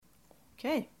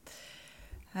Okej.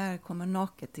 Här kommer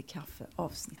Naket till kaffe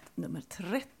avsnitt nummer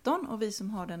 13 och vi som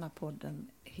har denna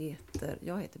podden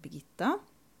jag heter Birgitta.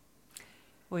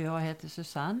 Och jag heter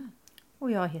Susanne.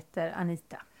 Och jag heter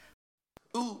Anita. 1,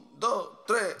 2,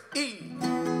 3,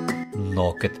 y!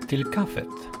 Naket till kaffet.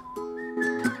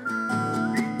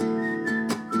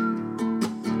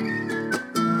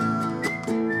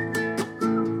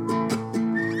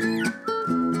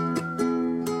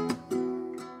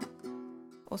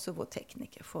 Och så vår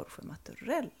tekniker Jorge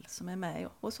Maturell som är med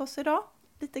hos oss idag.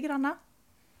 Lite granna.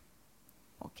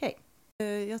 Okej.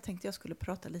 Jag tänkte jag skulle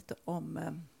prata lite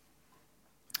om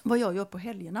vad jag gör på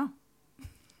helgerna.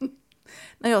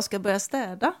 När jag ska börja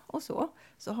städa och så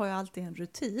har jag alltid en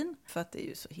rutin. För att det är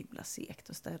ju så himla segt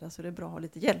att städa så det är bra att ha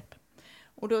lite hjälp.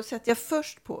 Och då sätter jag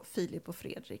först på Filip och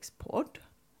Fredriks podd.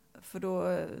 För då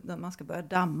när man ska börja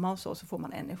damma och så får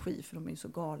man energi för de är ju så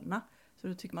galna. Så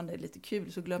då tycker man det är lite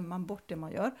kul så glömmer man bort det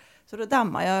man gör. Så då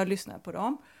dammar jag och lyssnar på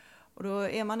dem. Och då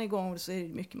är man igång och så är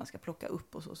det mycket man ska plocka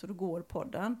upp och så då går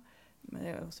podden.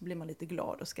 Och så blir man lite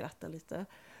glad och skrattar lite.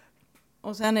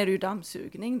 Och sen är det ju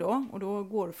dammsugning då. Och då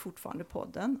går fortfarande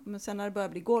podden. Men sen när det börjar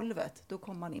bli golvet då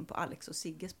kommer man in på Alex och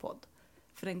Sigges podd.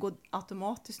 För den går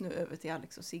automatiskt nu över till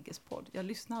Alex och Sigges podd. Jag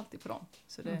lyssnar alltid på dem.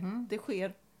 Så det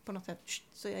sker på något sätt.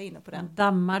 Så jag är inne på den.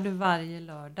 Dammar du varje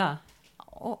lördag?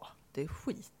 Ja, det är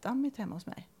skitdammigt hemma hos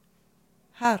mig.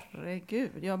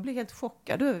 Herregud, jag blir helt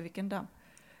chockad över vilken damm.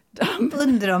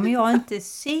 Undrar om jag inte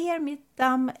ser mitt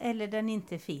damm eller den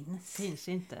inte finns. Finns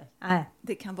inte. Nej.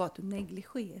 Det kan vara att du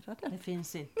negligerar Det den.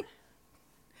 finns inte.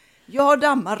 Jag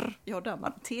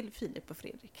dammar till Filip och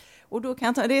Fredrik. Och då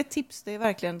kan jag det är ett tips, det är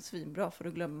verkligen svinbra för då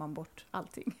glömmer man bort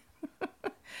allting.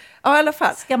 Ja, i alla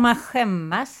fall. Ska man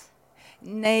skämmas?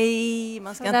 Nej,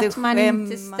 man ska För inte att man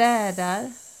skämmas. inte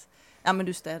städar? Ja, men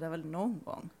du städar väl någon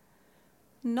gång?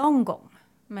 Någon gång.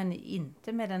 Men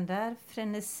inte med den där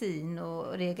frenesin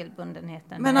och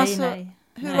regelbundenheten. Men alltså, hur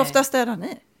Nej. ofta städar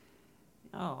ni?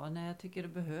 Ja, när jag tycker det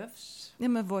behövs. Ja,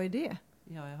 men vad är det?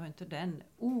 Ja, jag har inte den.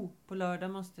 På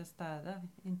lördag måste jag städa.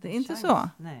 Inte Det är inte chans. så?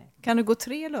 Nej. Kan du gå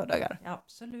 3 lördagar? Ja,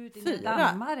 absolut. 4?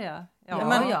 Dammar jag. Ja,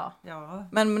 men- ja.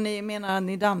 Men ni menar att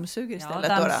ni dammsuger istället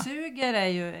då? Dammsuger är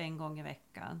ju en gång i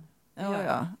veckan. Det Ja, gör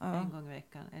ja, jag. ja. En gång i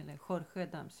veckan. Eller Jorge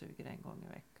dammsuger en gång i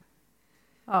veckan.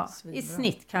 Ja, Svinbra. i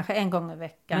snitt kanske en gång i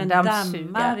veckan. Men dammsuga.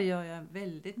 dammar gör jag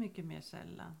väldigt mycket mer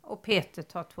sällan. Och Peter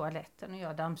tar toaletten och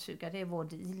jag dammsugar. Det är vår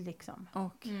deal liksom.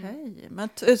 Okej, men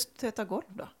tvätta golv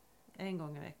då? En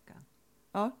gång i veckan.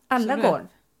 Ja, Alla så du- golv.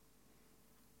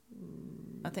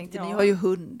 Jag tänkte, Ja. ni har ju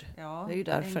hund. Ja, Det är ju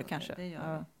därför en- kanske. Det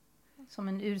gör Ja. vi. Som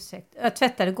en ursäkt. Jag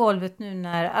tvättade golvet nu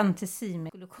när Anticimer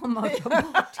skulle komma och ta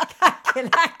bort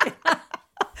kackerlackorna.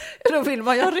 Då vill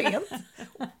man ju ha rent.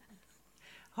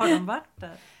 Har de varit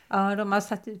där? Ja, de har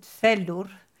satt ut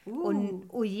fällor Oh.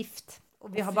 och gift.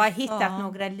 Och vi har bara hittat fan.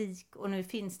 några lik och nu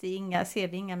finns det inga, ser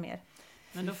vi inga mer.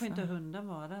 Men då får inte hunden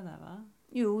vara där, va?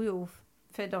 Jo,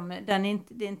 för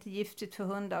det är inte giftigt för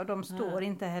hundar och de står Nej.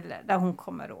 inte heller där hon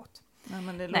kommer åt. Nej,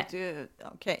 men det Nej. låter ju...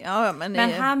 Okej, ja, men... Men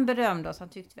han berömde oss, han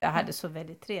tyckte vi hade så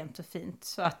väldigt rent och fint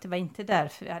så att det var inte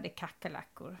därför vi hade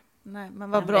kackerlackor. Nej,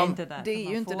 men vad Men bra. inte därför Det är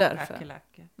man ju inte får därför.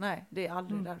 kackerlackor. Nej, det är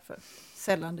aldrig därför.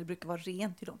 Sällan det brukar vara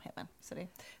rent i de hemmen. Så det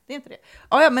är inte det.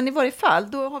 Ja, men i varje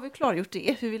fall, då har vi klargjort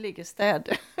det, hur vi ligger städ.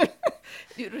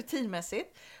 Det är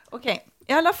rutinmässigt. Okej,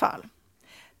 i alla fall.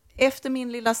 Efter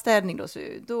min lilla städning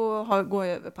då går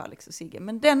jag över på Alex och Sigge.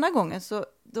 Men denna gången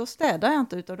då städade jag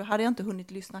inte, utan då hade jag inte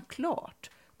hunnit lyssna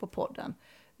klart på podden.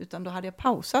 Utan då hade jag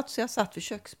pausat, så jag satt vid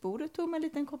köksbordet, tog mig en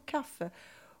liten kopp kaffe.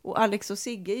 Och Alex och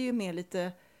Sigge är ju mer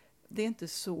lite... Det är inte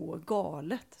så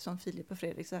galet som Filip och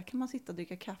Fredrik. Så här kan man sitta och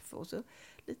dricka kaffe och så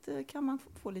kan man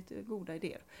få lite goda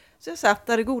idéer. Så jag satt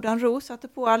där i godan ro, satte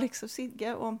på Alex och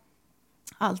Sigge och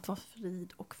allt var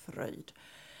frid och fröjd.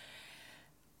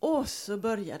 Och så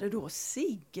började då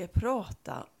Sigge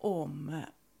prata om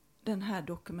den här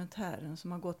dokumentären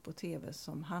som har gått på tv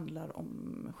som handlar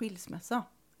om skilsmässa.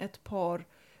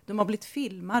 De har blivit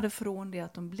filmade från det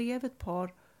att de blev ett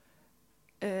par,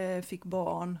 fick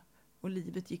barn och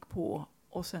livet gick på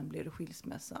och sen blev det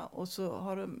skilsmässa. Och så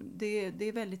har det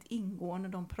är väldigt ingående,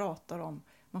 de pratar om,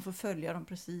 man får följa dem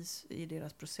precis i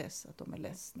deras process, att de är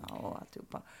ledsna och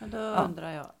alltihopa. Men då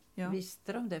undrar jag, Ja.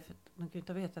 visste de det? För de kan ju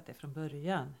inte ha vetat det från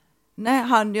början.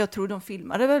 Nej, jag tror de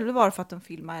filmade väl bara för att de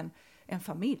filmade en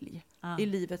familj i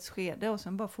livets skede och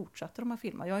sen bara fortsatte de att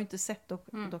filma. Jag har inte sett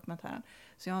dokumentären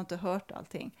så jag har inte hört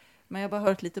allting. Men jag har bara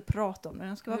hört lite prat om det.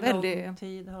 Den ska vara Hur väldigt... lång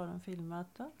tid har de filmat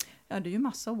då? Ja, det är ju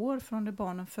massa år från det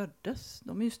barnen föddes.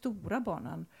 De är ju stora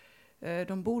barnen.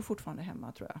 De bor fortfarande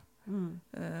hemma tror jag.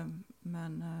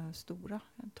 Men stora,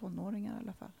 tonåringar i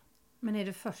alla fall. Men är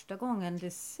det första gången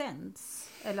det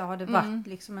sänds? Eller har det varit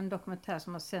liksom en dokumentär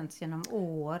som har sänds genom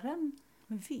åren?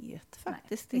 Jag vet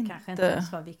faktiskt Det inte. kanske inte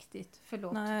ens var viktigt.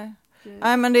 Förlåt. Nej. Du-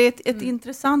 Nej, men det är ett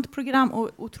intressant program och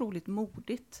otroligt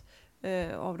modigt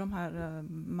av de här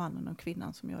mannen och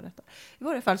kvinnan som gör detta. I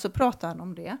varje fall så pratar han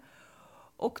om det.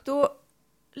 Och då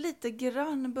lite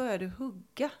grann började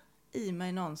hugga i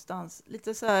mig någonstans.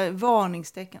 Lite så här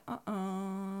varningstecken.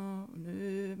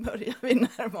 Nu börjar vi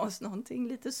närma oss någonting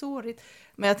lite sårigt.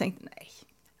 Men jag tänkte, nej,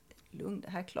 lugn, det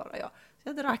här klarar jag. Så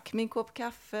jag drack min kopp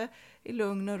kaffe i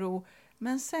lugn och ro.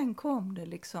 Men sen kom det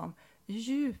liksom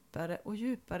djupare och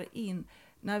djupare in.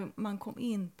 När man kom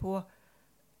in på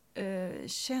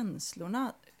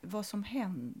känslorna. Vad som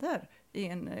händer i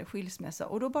en skilsmässa.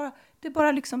 Och då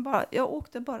jag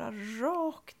åkte bara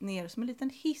rakt ner, som en liten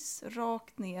hiss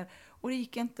rakt ner. Och det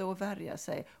gick inte att värja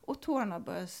sig. Och tårarna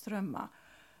började strömma.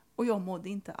 Och jag mådde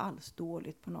inte alls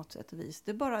dåligt på något sätt och vis.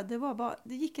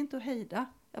 Det gick inte att hejda.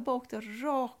 Jag bara åkte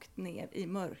rakt ner i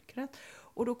mörkret.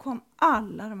 Och då kom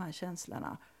alla de här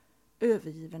känslorna.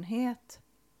 Övergivenhet.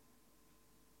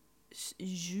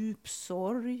 Djup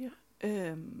sorg.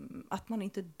 Att man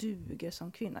inte duger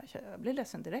som kvinna. Jag blev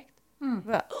ledsen direkt.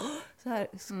 Så här,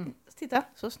 titta,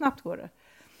 så snabbt går det.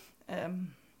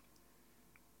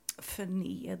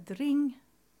 Förnedring.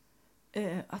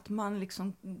 Att man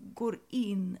liksom går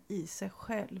in i sig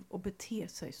själv och beter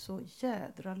sig så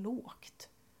jädra lågt.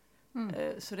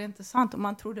 Så det är inte sant. Och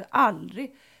man trodde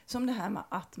aldrig, som det här med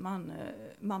att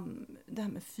det här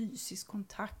med fysisk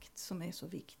kontakt som är så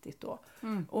viktigt då.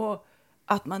 Och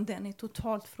att den är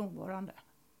totalt frånvarande.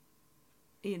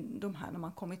 I de här när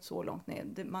man kommit så långt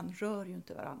ner. Man rör ju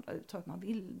inte varandra utan man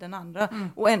vill den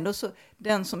andra. Och ändå så,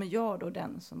 den som är jag då,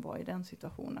 den som var i den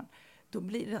situationen. Då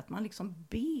blir det att man liksom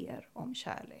ber om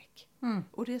kärlek.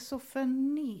 Och det är så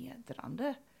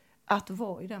förnedrande att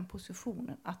vara i den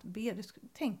positionen. Att be, det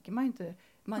tänker man inte.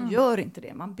 Man gör inte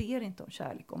det. Man ber inte om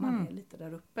kärlek om man är lite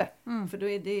där uppe. För då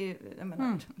är det, jag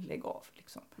menar, lägg av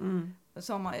liksom.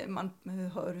 Så man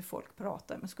hör hur folk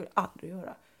pratar, men skulle aldrig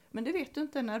göra. Men det vet du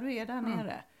inte när du är där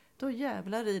nere. Då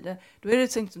jävlar i det. Då är det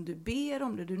sånt som du ber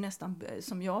om det. Du nästan,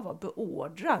 som jag var,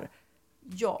 beordrar.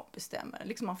 Jag bestämmer.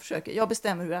 Liksom man försöker. Jag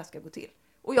bestämmer hur det här ska gå till.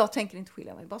 Och jag tänker inte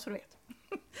skilja mig, bara så du vet.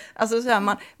 Alltså så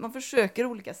här, man försöker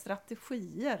olika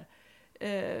strategier.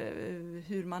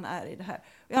 Hur man är i det här.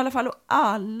 I alla fall, och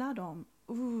alla de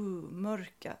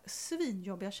mörka,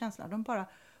 svinjobbiga känslorna, de bara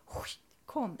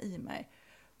kom i mig.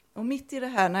 Och mitt i det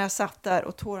här, när jag satt där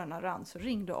och tårarna rann, så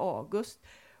ringde August.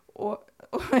 Och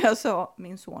jag sa,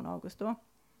 min son August då.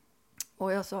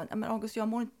 Och jag sa, men August, jag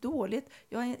mår inte dåligt.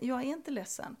 Jag är inte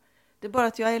ledsen. Det är bara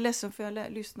att jag är ledsen för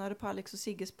jag lyssnade på Alex och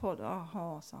Sigges podd.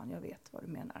 Jaha, sa han, jag vet vad du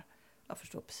menar. Jag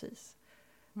förstår precis.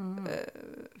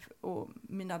 Och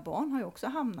mina barn har ju också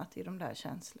hamnat i de där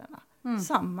känslorna.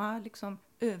 Samma liksom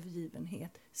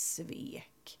övergivenhet,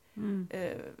 svek.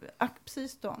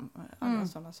 Precis alla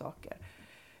sådana saker.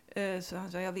 Så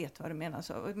han sa, jag vet vad du menar.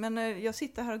 Så, men jag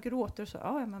sitter här och gråter. Så,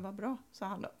 ja, men vad bra, sa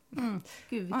han då.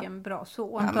 Gud, vilken bra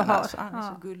son du har. Alltså, han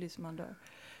är så gullig som han dör.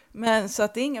 Men så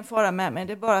att det är ingen fara med mig.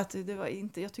 Det är bara att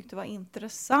jag tyckte det var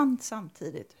intressant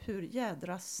samtidigt. Hur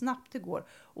jädra snabbt det går.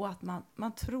 Och att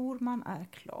man tror man är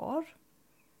klar.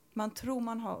 Man tror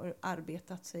man har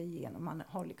arbetat sig igenom. Man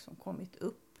har liksom kommit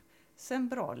upp sen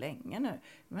bra länge nu.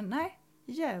 Men nej,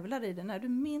 jävlar i det. När du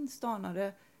minst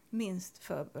anade, minst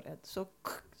förberedd, så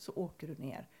åker du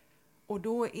ner. Och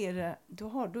då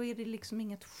är det liksom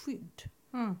inget skydd.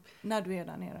 När du är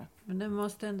där nere. Men det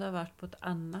måste ändå ha varit på ett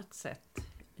annat sätt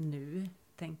nu,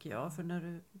 tänker jag. För när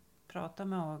du pratade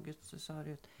med August så sa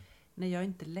du att nej, jag är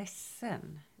inte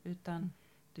ledsen. Utan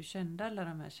du kände alla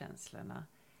de här känslorna.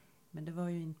 Men det var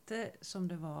ju inte som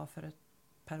det var för ett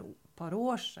par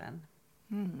år sedan.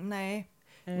 Nej.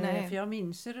 För jag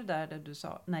minns ju det där du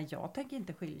sa, nej, jag tänker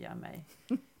inte skilja mig.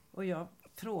 Och jag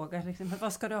frågade liksom, men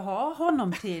vad ska du ha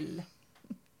honom till?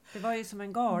 Det var ju som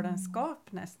en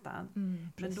galenskap nästan.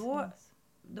 Men då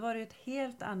var det ett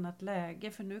helt annat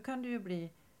läge. För nu kan du ju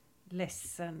bli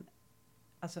ledsen.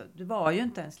 Alltså, du var ju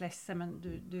inte ens ledsen. Men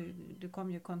du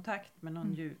kom ju i kontakt med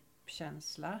någon djup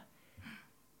känsla.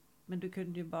 Men du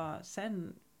kunde ju bara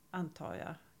sen, antar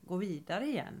jag, gå vidare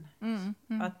igen.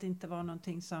 Att det inte var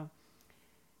någonting som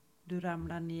du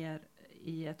ramlar ner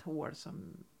i ett hål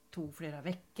som tog flera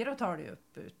veckor att ta dig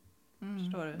upp ut.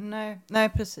 Förstår du? Nej,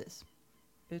 precis.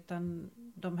 Utan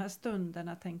de här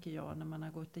stunderna, tänker jag, när man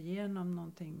har gått igenom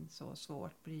någonting så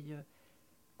svårt, blir ju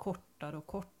kortare och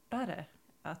kortare.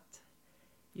 Att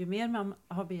ju mer man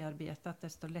har bearbetat,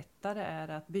 desto lättare är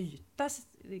det att byta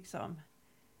liksom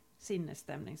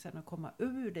sinnesstämning sen och komma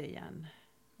ur det igen.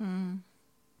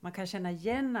 Man kan känna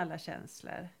igen alla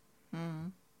känslor.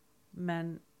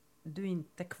 Men du är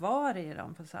inte kvar i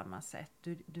dem på samma sätt.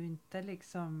 Du inte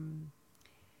liksom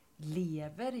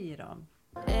lever i dem.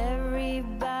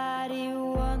 Everybody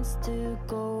wants to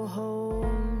go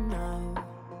home now.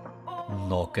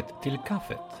 Naket till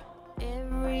kaffet.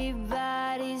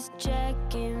 Everybody's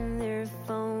checking their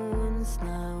phones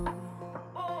now.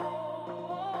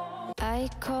 I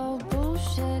call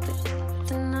bullshit.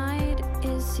 The night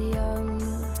is young.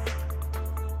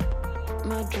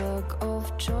 My drug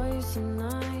of choice and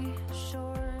I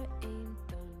sure ain't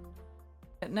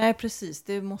done. Nej, precis.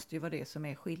 Det måste ju vara det som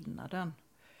är skillnaden.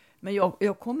 Men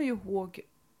jag kommer ju ihåg,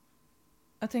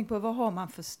 jag tänker på vad har man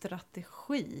för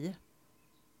strategi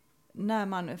när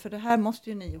man, för det här måste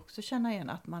ju ni också känna igen,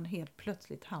 att man helt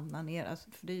plötsligt hamnar ner,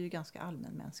 alltså, för det är ju ganska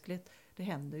allmänmänskligt, det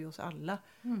händer ju oss alla,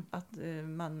 att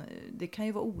det kan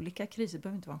ju vara olika kriser, det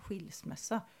behöver inte vara en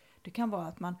skilsmässa, det kan vara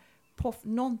att man,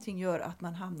 någonting gör att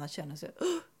man känner sig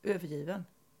övergiven,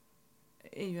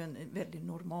 är ju en väldigt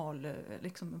normal,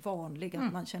 liksom vanlig,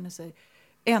 att man känner sig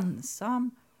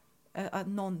ensam, att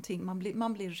någonting,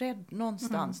 man blir rädd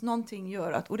någonstans, någonting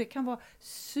gör att, och det kan vara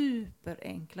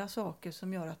superenkla saker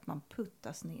som gör att man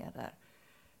puttas ner där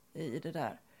i det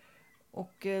där.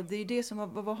 Och det är det som,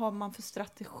 vad har man för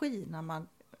strategi när man,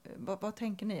 vad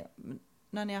tänker ni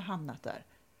när ni har hamnat där?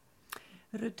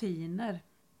 Rutiner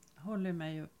håller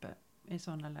mig uppe i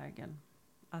sådana lägen.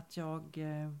 Att jag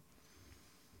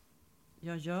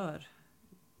gör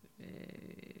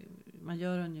man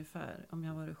gör ungefär, om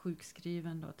jag varit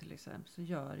sjukskriven då till exempel, så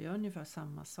gör jag ungefär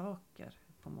samma saker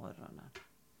på morgonen.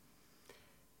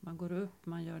 Man går upp,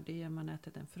 man gör det, man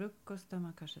äter en frukost,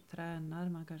 man kanske tränar,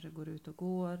 man kanske går ut och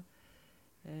går.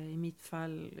 I mitt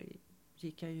fall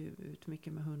gick jag ju ut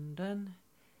mycket med hunden.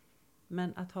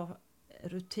 Men att ha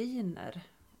rutiner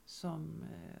som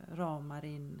ramar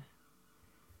in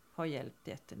har hjälpt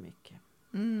jättemycket.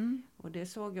 Och det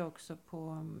såg jag också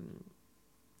på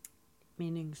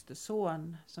min yngste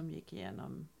son som gick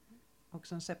igenom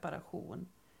också en separation.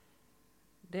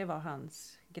 Det var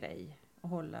hans grej att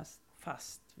hålla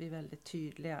fast vid väldigt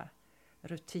tydliga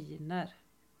rutiner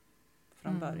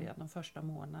från början, de första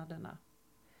månaderna.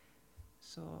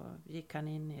 Så gick han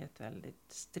in i ett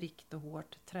väldigt strikt och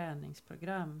hårt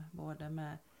träningsprogram, både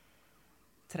med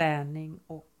träning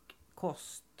och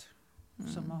kost,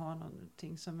 som att ha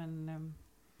någonting som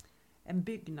en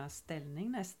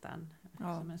byggnadsställning nästan,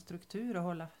 som en struktur att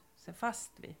hålla sig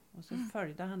fast vid. Och så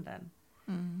följde han den.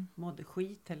 Mådde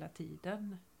skit hela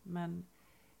tiden, men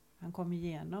han kom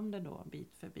igenom det då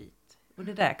bit för bit. Och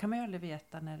det där kan man ju aldrig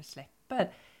veta när det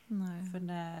släpper. Nej. För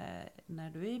när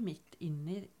du är mitt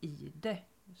inne i det,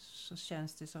 så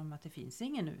känns det som att det finns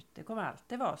ingen ut. Det kommer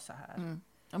alltid vara så här.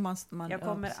 Jag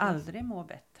kommer aldrig må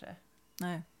bättre.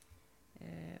 Nej.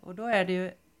 Och då är det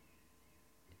ju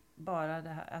bara det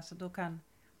här, alltså då kan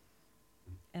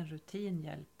en rutin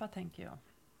hjälpa, tänker jag.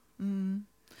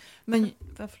 Men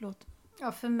förlåt.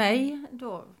 Ja, för mig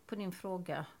då, på din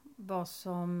fråga, vad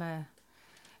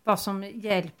som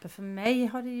hjälper, för mig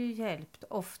har det ju hjälpt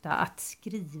ofta att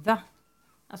skriva.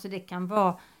 Alltså det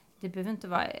behöver inte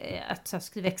vara att jag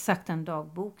skriver exakt en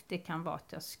dagbok, det kan vara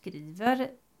att jag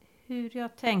skriver hur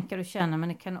jag tänker och känner, men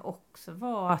det kan också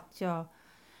vara att jag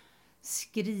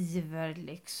skriver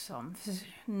liksom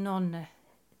någon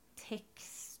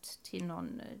text till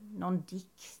någon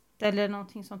dikt eller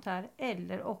någonting sånt här,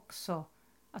 eller också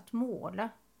att måla.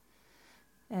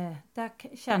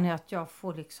 Där känner jag att jag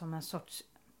får liksom en sorts,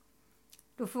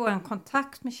 då får jag en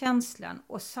kontakt med känslan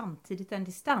och samtidigt en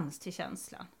distans till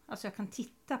känslan. Alltså jag kan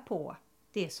titta på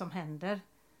det som händer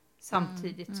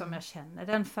samtidigt som jag känner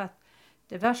den, för att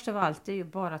det värsta av allt är ju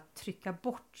bara att trycka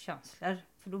bort känslor,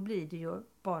 för då blir det ju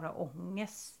bara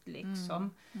ångest liksom.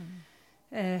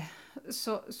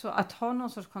 Så att ha någon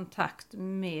sorts kontakt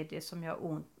med det som gör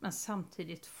ont, men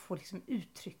samtidigt få liksom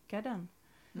uttrycka den.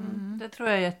 Det tror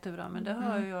jag är jättebra, men det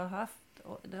har jag haft,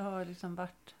 och det har liksom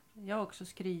varit, jag har också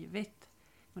skrivit,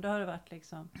 men då har det varit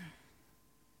liksom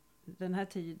den här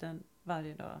tiden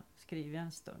varje dag skriver jag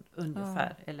en stund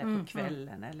ungefär, eller på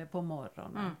kvällen eller på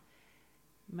morgonen.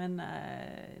 Men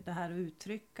det här att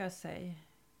uttrycka sig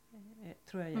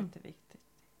tror jag är jätteviktigt.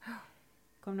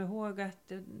 Kom du ihåg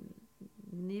att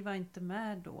ni var inte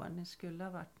med då, ni skulle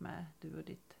ha varit med, du och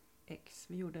ditt ex.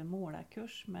 Vi gjorde en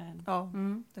målarkurs med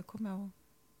Det kommer jag ihåg.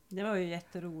 Det var ju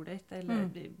jätteroligt,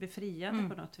 eller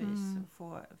befriande på något vis.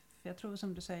 För jag tror,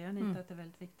 som du säger Anita, att det är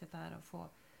väldigt viktigt här att få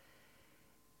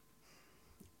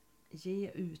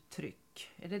ge uttryck.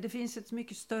 Eller det finns ett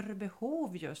mycket större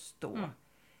behov just då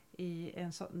i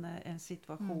en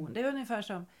situation. Det är ungefär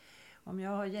som om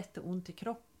jag har jätteont i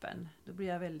kroppen. Då blir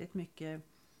jag väldigt mycket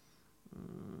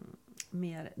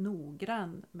mer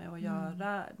noggrann med att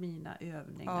göra mina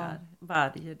övningar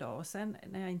varje dag. Och sen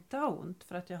när jag inte har ont,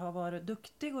 för att jag har varit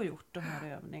duktig och gjort de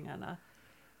här övningarna,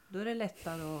 då är det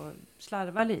lättare att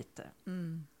slarva lite.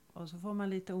 Och så får man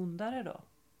lite ondare då.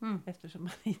 Eftersom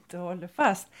man inte håller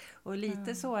fast. Och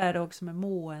lite så är det också med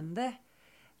mående.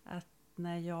 Att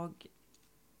när jag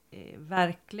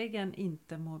verkligen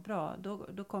inte mår bra,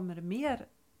 då kommer det mer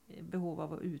behov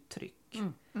av uttryck.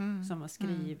 Som att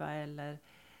skriva eller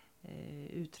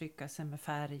uttrycka sig med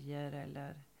färger.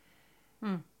 Eller,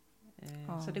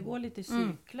 så det går lite i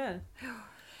cykler.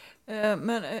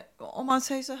 Men om man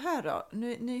säger så här då.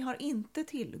 Ni har inte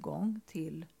tillgång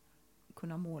till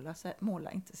kunna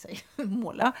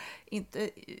inte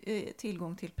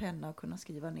tillgång till penna och kunna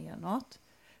skriva ner något.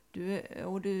 Du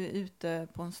är ute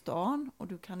på en stan och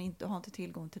du kan inte ha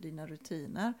tillgång till dina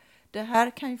rutiner. Det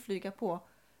här kan ju flyga på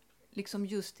liksom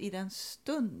just i den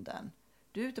stunden.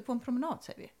 Du är ute på en promenad,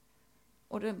 säger vi.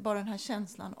 Och bara den här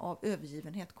känslan av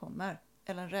övergivenhet kommer.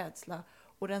 Eller en rädsla.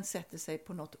 Och den sätter sig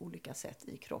på något olika sätt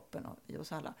i kroppen och i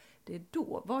oss alla. Det är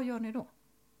då. Vad gör ni då?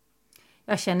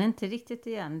 Jag känner inte riktigt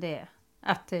igen det.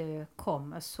 Att det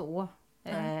kommer så.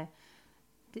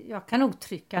 Jag kan nog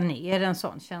trycka ner en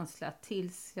sån känsla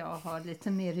tills jag har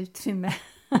lite mer utrymme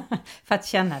för att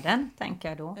känna den, tänker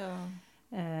jag då. Ja.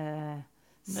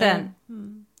 Sen...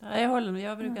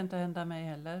 Jag brukar inte hända mig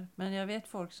heller. Men jag vet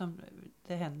folk som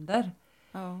det händer.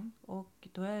 Ja. Och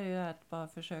då är det ju att bara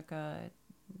försöka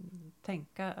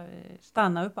tänka,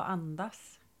 stanna upp och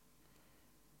andas.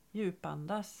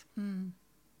 Djupandas.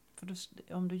 För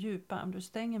om du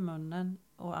stänger munnen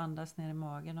och andas ner i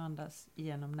magen och andas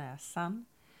genom näsan,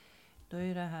 då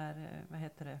är det här, vad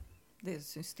heter det? Det är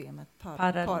systemet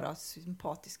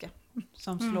parasympatiska.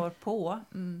 Som slår på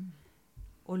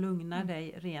och lugnar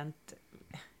dig rent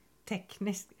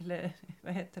tekniskt, eller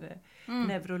vad heter det?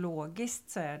 Neurologiskt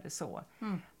så är det så.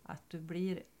 Att du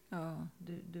blir,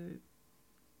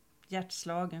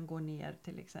 hjärtslagen går ner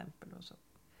till exempel och så.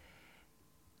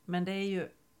 Men det är ju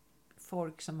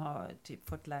folk som har typ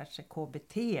fått lära sig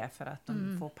KBT för att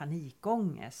de får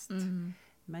panikångest.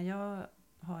 Men jag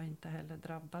har inte heller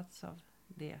drabbats av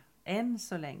det än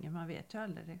så länge. Man vet ju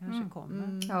aldrig, det kanske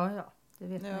kommer. Ja, det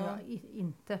vet jag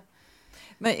inte.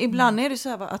 Men ibland är det så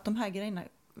här att de här grejerna,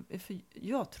 för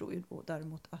jag tror ju då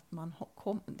däremot att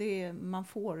man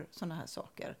får såna här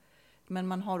saker. Men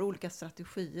man har olika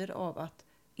strategier av att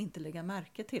inte lägga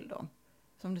märke till dem.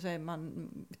 Som du säger, man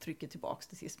trycker tillbaks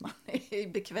till sist. Man är i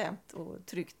bekvämt och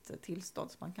tryggt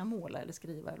tillstånd så man kan måla eller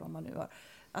skriva eller vad man nu har.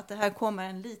 Att det här kommer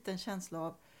en liten känsla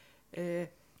av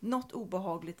något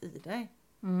obehagligt i dig.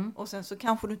 Och sen så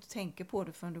kanske du inte tänker på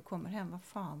det förrän du kommer hem. Vad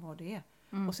fan var det?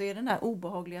 Och så är den där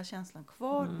obehagliga känslan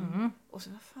kvar. Och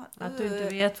så, vad fan, att du inte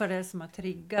vet vad det är som har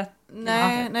triggat.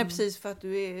 Nej, precis. För att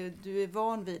du är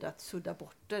van vid att sudda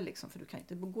bort det. Liksom, för du kan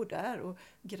inte gå där och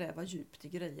gräva djupt i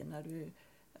grejer när du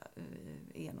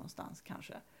är någonstans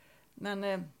kanske. Men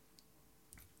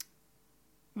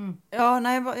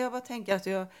jag bara tänker att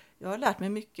jag har lärt mig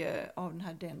mycket av den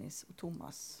här Dennis och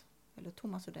Thomas. Eller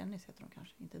Thomas och Dennis heter de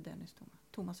kanske. Inte Dennis,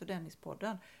 Thomas och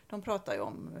Dennis-podden. De pratar ju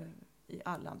om i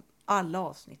alla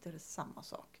avsnitt är det samma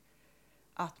sak.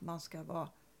 Att man ska vara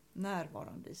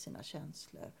närvarande i sina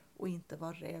känslor och inte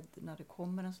vara rädd när det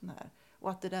kommer en sån här.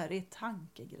 Och att det där är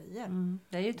tankegrejer.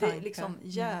 Det är ju tankar. Det är liksom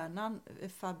hjärnan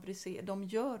fabricerar, de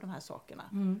gör de här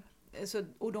sakerna. Så,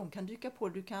 och de kan dyka på,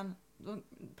 de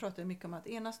pratar mycket om att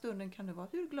ena stunden kan det vara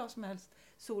hur glad som helst,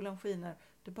 solen skiner,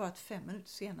 det är bara att 5 minuter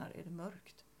senare är det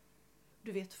mörkt.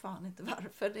 Du vet fan inte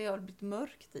varför det har blivit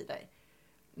mörkt i dig.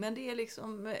 Men det är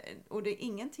liksom, och det är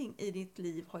ingenting i ditt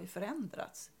liv har ju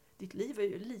förändrats. Ditt liv är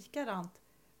ju likadant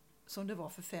som det var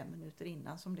för 5 minuter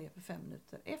innan som det är för 5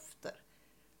 minuter efter.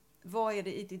 Vad är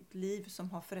det i ditt liv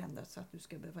som har förändrats så att du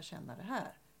ska behöva känna det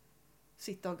här?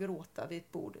 Sitta och gråta vid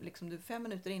ett bord. Liksom du 5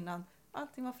 minuter innan,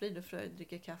 allting var frid och fröjd,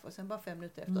 dricker kaffe och sen bara 5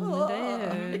 minuter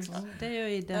efter. Det är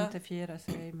ju att identifiera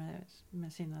sig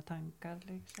med sina tankar.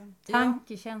 Liksom.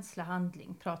 Tanke, känsla,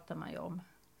 handling pratar man ju om.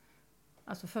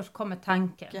 Alltså först kommer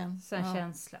tanken, sen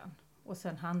känslan och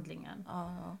sen handlingen.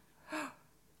 Ja.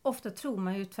 Ofta tror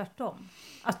man ju tvärtom.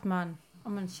 Att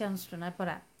känslorna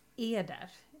bara är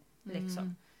där.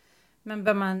 Liksom. Men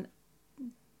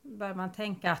bör man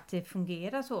tänka att det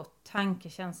fungerar så, tanke,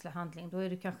 känsla, handling, då är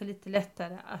det kanske lite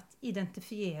lättare att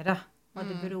identifiera vad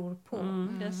det beror på.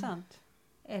 Det är sant.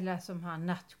 Eller som han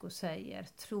Natko säger,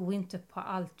 tro inte på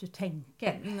allt du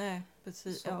tänker. Nej,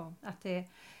 precis. Så, att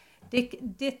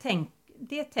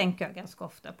det tänker jag ganska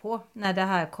ofta på när det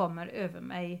här kommer över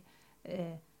mig.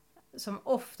 Som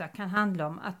ofta kan handla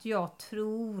om att jag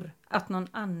tror att någon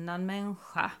annan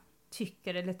människa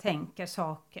tycker eller tänker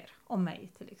saker om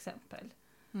mig till exempel.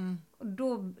 Mm. Och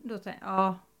då tänker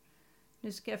jag,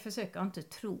 nu ska jag försöka att inte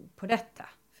tro på detta.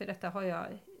 För detta har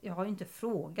jag har ju inte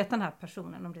frågat den här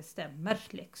personen om det stämmer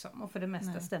liksom. Och för det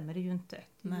mesta Nej. stämmer det ju inte.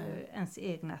 Det är ju Nej. ens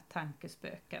egna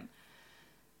tankespöken.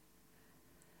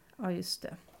 Ja, just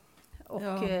det. Och,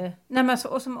 Ja. nej, men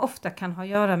och som ofta kan ha att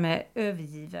göra med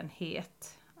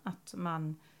övergivenhet. Att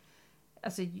man,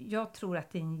 alltså jag tror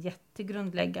att det är en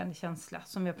jättegrundläggande känsla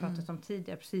som jag pratat om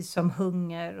tidigare. Precis som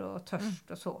hunger och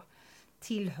törst och så.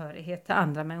 Tillhörighet till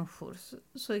andra människor.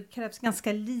 Så det krävs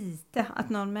ganska lite att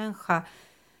någon människa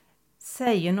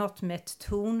säger något med ett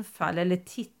tonfall eller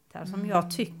tittar som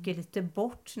jag tycker lite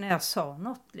bort när jag sa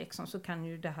något liksom, så kan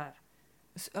ju det här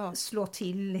Ja, slå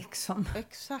till liksom.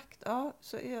 exakt. Ja,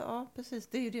 ja, precis.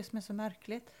 Det är ju det som är så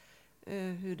märkligt.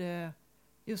 Hur det,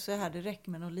 just så här, det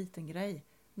räcker med någon liten grej.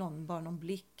 Bara någon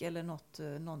blick eller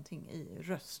någonting i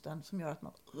rösten som gör att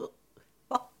man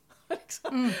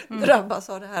liksom, drabbas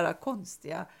av det här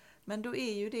konstiga. Men då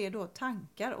är ju det då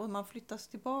tankar och man flyttas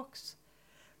tillbaks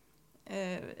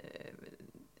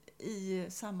i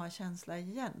samma känsla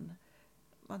igen.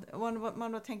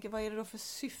 Man då tänker, vad är det då för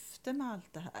syfte med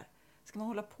allt det här? Ska man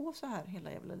hålla på så här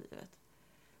hela jävla livet?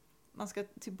 Man ska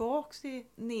tillbaks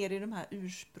ner i de här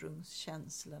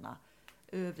ursprungskänslorna.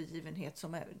 Övergivenhet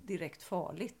som är direkt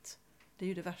farligt. Det är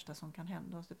ju det värsta som kan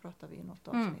hända oss. Det pratar vi i något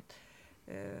avsnitt.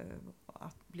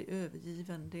 Att bli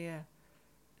övergiven,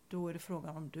 då är det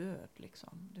frågan om död.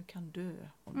 Liksom. Du kan dö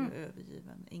om du är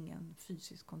övergiven. Ingen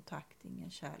fysisk kontakt,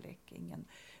 ingen kärlek,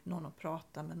 någon att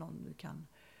prata med, någon du kan...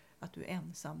 Att du är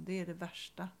ensam, det är det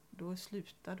värsta. Då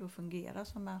slutar du att fungera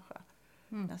som människa.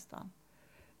 Nästan.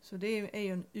 Så det är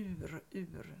ju en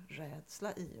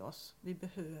urrädsla i oss. Vi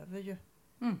behöver ju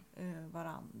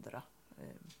varandra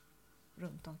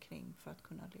runt omkring för att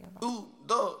kunna leva. 1, 2,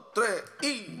 3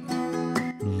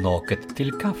 y... Locket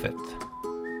till kaffet.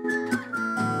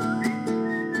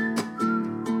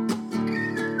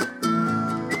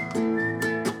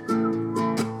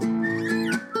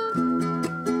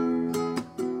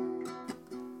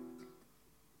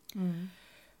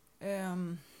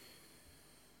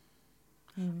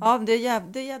 Ja, det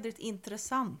är jädrigt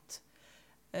intressant.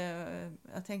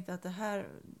 Jag tänkte att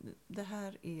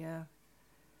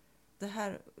det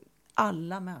här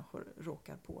alla människor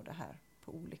råkar på det här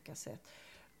på olika sätt.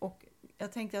 Och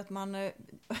jag tänkte att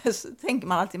så tänker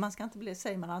man alltid, man ska inte bli,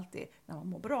 säger man alltid när man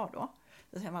mår bra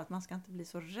då säger man att man ska inte bli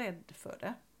så rädd för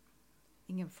det.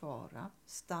 Ingen fara,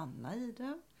 stanna i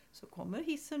det. Så kommer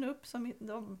hissen upp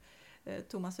som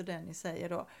Thomas och Dennis säger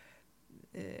då.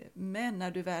 Men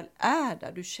när du väl är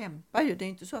där, du kämpar ju. Det är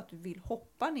inte så att du vill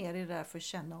hoppa ner i det där för att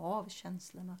känna av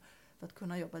känslorna. För att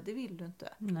kunna jobba, det vill du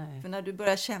inte. Nej. För när du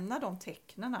börjar känna de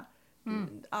tecknarna.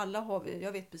 Alla har vi,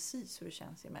 jag vet precis hur det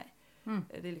känns i mig.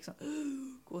 Det är liksom,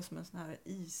 går som en sån här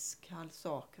iskall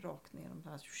sak rakt ner.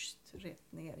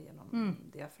 Rätt ner genom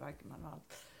diafragman och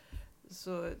allt.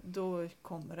 Så då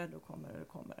kommer det.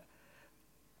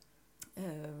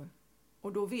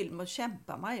 Och då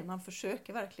kämpar man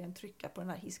försöker verkligen trycka på den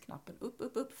här hissknappen.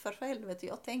 Upp för helvete.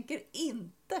 Jag tänker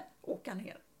inte åka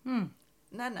ner.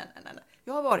 Nej.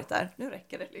 Jag har varit där, nu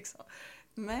räcker det liksom.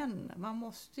 Men man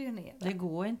måste ju ner där. Det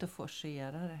går inte att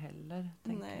forcera det heller,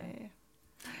 tänker jag. Nej.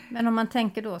 Men om man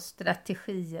tänker då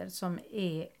strategier som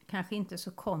är kanske inte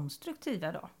så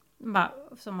konstruktiva då.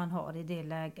 Som man har i det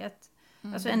läget.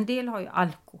 Alltså en del har ju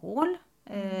alkohol.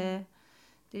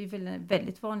 Det är ju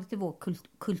väldigt vanligt i vår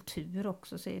kultur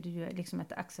också, så är det ju liksom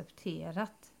ett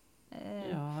accepterat.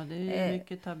 Ja, det är ju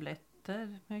mycket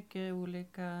tabletter, mycket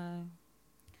olika...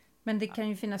 Men det kan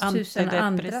ju finnas tusen andra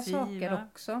antidepressiva. saker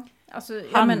också. Alltså,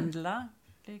 Handla,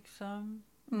 liksom.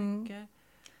 Mycket.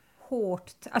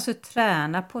 Hårt, alltså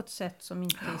träna på ett sätt som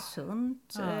inte är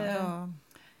sunt. Ja.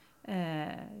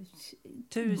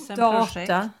 1000 data. projekt.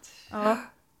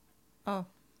 Ja,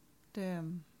 det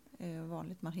är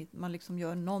vanligt. Man liksom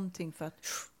gör någonting för att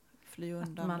fly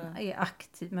undan Man det. är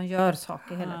aktiv, man gör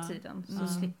saker hela tiden. Så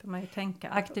slipper man ju tänka.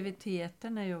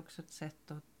 Aktiviteten är ju också ett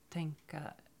sätt att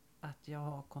tänka att jag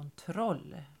har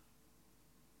kontroll.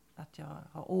 Att jag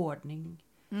har ordning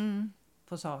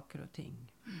på saker och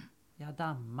ting. Jag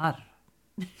dammar.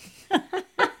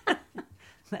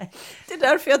 Nej. Det är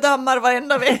därför jag dammar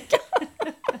varenda vecka.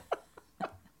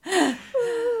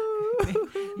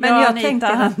 Men jag tänkte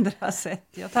andra sätt.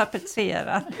 Jag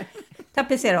tapetserar.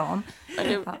 Tapetsera om.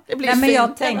 Det blir Nej, men fint jag i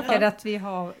alla tänker fall. att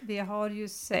vi har ju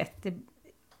sett det,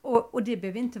 och det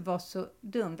behöver inte vara så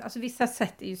dumt. Alltså vissa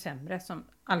sätt är ju sämre, som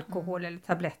alkohol eller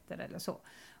tabletter eller så.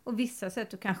 Och vissa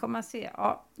sätt då kanske man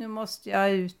ser, nu måste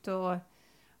jag ut och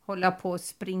hålla på och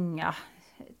springa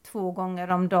 2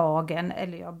 gånger om dagen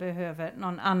eller jag behöver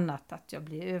någon annat att jag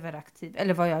blir överaktiv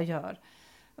eller vad jag gör.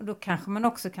 Och då kanske man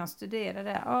också kan studera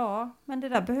det. Ja, men det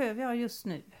där behöver jag just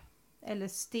nu. Eller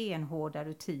stenhårda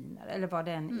rutiner eller vad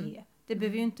det än är. Det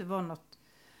behöver ju inte vara något,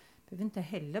 det behöver inte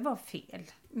heller vara fel.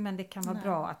 Men det kan vara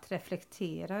bra att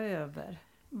reflektera över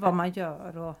vad man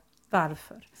gör och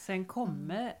varför. Sen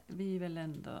kommer vi väl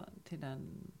ändå till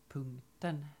den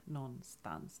punkten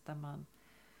någonstans där man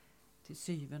till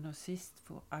syvende och sist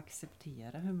får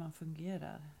acceptera hur man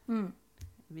fungerar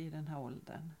vid den här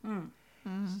åldern.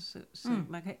 Så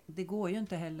man kan, det går ju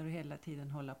inte heller att hela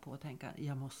tiden hålla på och tänka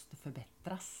jag måste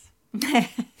förbättras.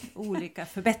 Olika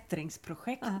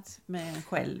förbättringsprojekt med en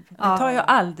själv. Det tar ju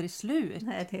aldrig slut.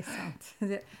 Nej, det är sant.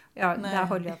 Där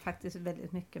håller jag faktiskt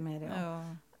väldigt mycket med det.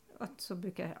 Ja. Att så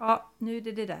brukar jag, nu är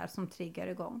det där som triggar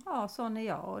igång. Ja, sån är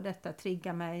jag och detta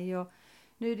triggar mig och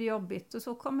nu är det jobbigt och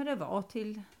så kommer det vara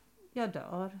till jag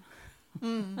dör.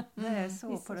 Det är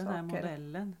så Vissa på den här saker.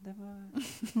 modellen. Det var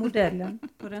Modellen.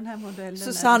 på den här modellen.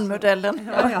 Susanne-modellen.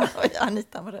 Ja.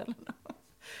 Anita-modellen.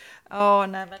 Ja,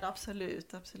 nej men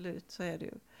absolut, så är det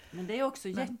ju. Men det är också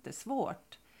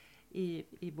jättesvårt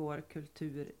i vår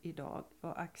kultur idag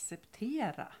att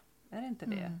acceptera. Är det inte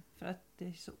det? För att det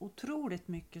är så otroligt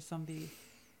mycket som vi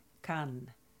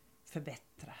kan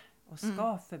förbättra och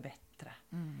ska förbättra.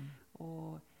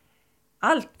 Och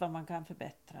allt vad man kan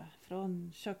förbättra.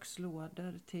 Från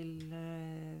kökslådor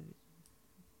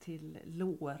till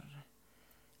lår,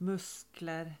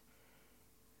 muskler,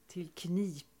 till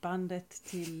knipandet,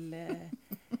 till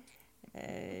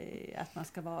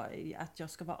att jag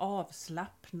ska vara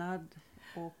avslappnad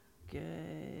och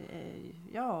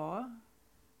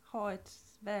ha ett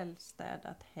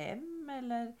välstädat hem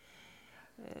eller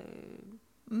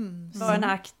vara en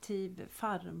aktiv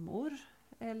farmor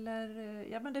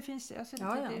eller men det finns alltså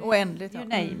det, oändligt. you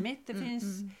name it,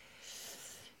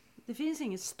 det finns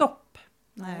inget stopp.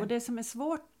 Nej. Och det som är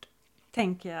svårt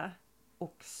tänker jag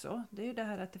också, det är ju det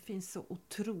här att det finns så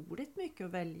otroligt mycket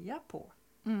att välja på.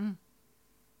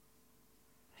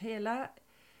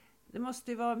 Det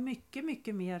måste ju vara mycket,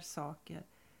 mycket mer saker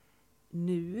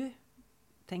nu,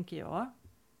 tänker jag.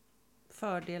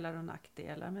 Fördelar och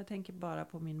nackdelar, men jag tänker bara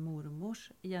på min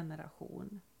mormors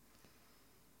generation.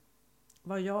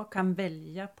 Vad jag kan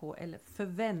välja på eller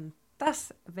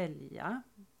förväntas välja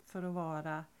för att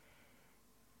vara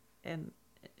en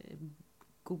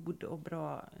god och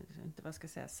bra, inte vad ska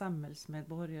jag säga,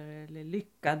 samhällsmedborgare eller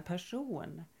lyckad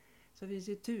person. Så det finns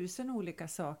ju 1000 olika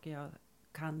saker jag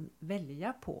kan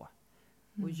välja på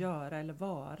och göra eller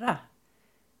vara.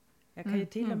 Jag kan ju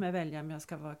till och med välja om jag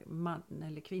ska vara man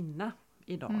eller kvinna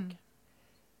idag.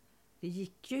 Det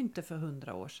gick ju inte för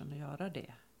 100 år sedan att göra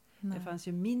det. Nej. Det fanns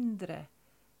ju mindre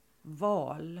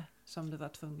val som du var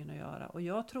tvungen att göra. Och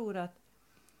jag tror att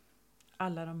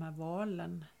alla de här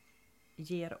valen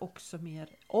ger också mer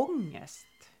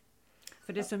ångest.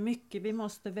 För det är så mycket vi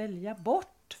måste välja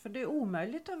bort. För det är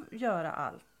omöjligt att göra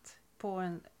allt på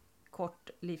en kort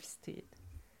livstid.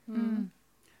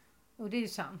 Och det är ju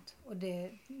sant. Och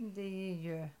det är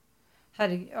ju det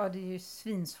är ju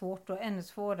svinsvårt och ännu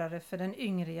svårare för den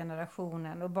yngre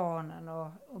generationen och barnen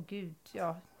och gud,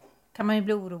 kan man ju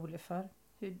bli orolig för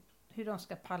hur de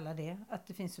ska palla det, att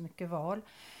det finns så mycket val.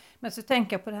 Men så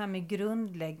tänker jag på det här med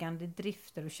grundläggande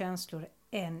drifter och känslor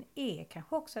är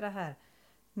kanske också det här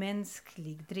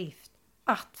mänsklig drift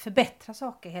att förbättra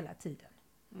saker hela tiden.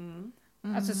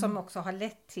 Alltså som också har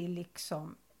lett till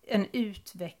liksom en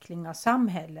utveckling av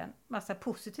samhällen, massa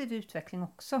positiv utveckling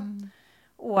också.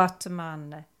 Och att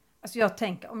alltså jag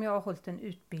tänker om jag har hållit en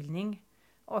utbildning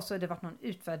och så har det varit någon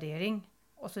utvärdering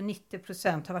och så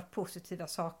 90% har varit positiva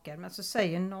saker, men så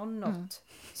säger någon något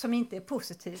som inte är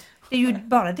positivt. Det är ju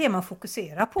bara det man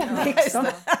fokuserar på. Liksom.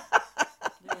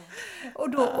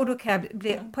 Och då kan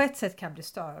jag på ett sätt kan jag bli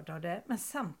störd av det, men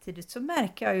samtidigt så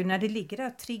märker jag ju när det ligger där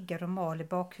och triggar och mal i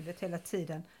bakhuvudet hela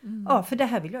tiden. Ja, för det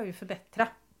här vill jag ju förbättra.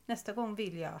 Nästa gång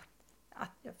vill jag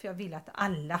för jag vill att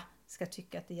alla ska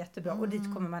tycka att det är jättebra. Och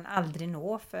dit kommer man aldrig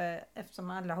nå eftersom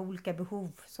alla har olika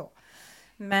behov. Så.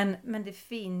 Men det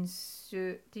finns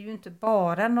ju, det är ju inte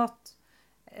bara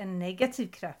en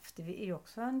negativ kraft. Det är ju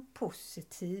också en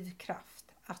positiv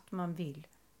kraft att man vill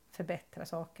förbättra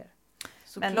saker.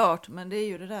 Såklart, men det är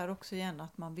ju det där också igen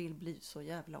att man vill bli så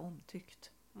jävla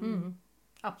omtyckt.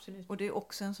 Absolut. Och det är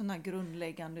också en sån här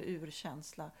grundläggande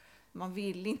urkänsla. Man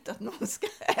vill inte att någon ska,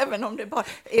 även om det bara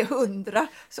är 100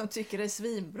 som tycker det är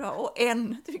svinbra och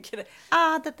en tycker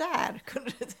det där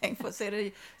kunde du tänka på, så är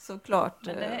det såklart.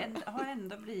 Men det har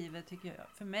ändå blivit, tycker jag,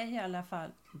 för mig i alla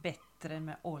fall, bättre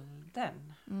med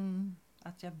åldern.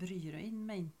 Att jag bryr in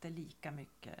mig inte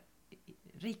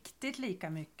riktigt lika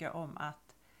mycket om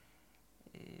att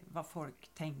vad folk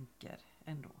tänker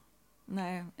ändå.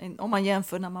 Nej, om man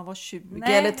jämför när man var 20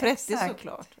 Nej, eller 30 exakt.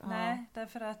 såklart. Ja. Nej,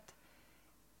 därför att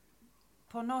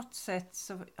på något sätt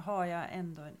så har jag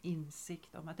ändå en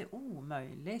insikt om att det är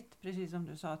omöjligt, precis som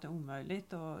du sa att det är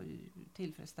omöjligt att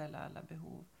tillfredsställa alla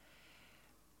behov.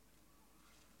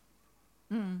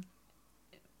 Mm.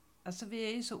 Alltså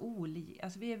vi är ju så olika,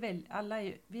 alltså vi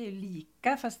är ju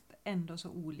lika fast ändå så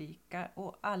olika,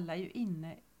 och alla är ju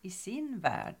inne i sin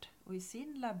värld och i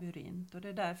sin labyrint, och det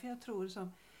är därför jag tror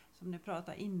som ni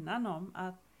pratade innan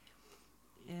om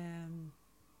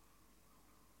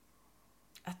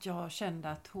att jag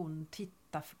kände att hon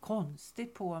tittade för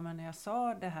konstigt på mig när jag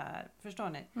sa det här. Förstår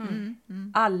ni?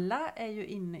 Alla är ju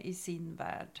inne i sin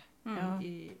värld.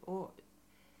 Och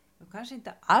jag kanske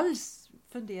inte alls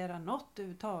funderar något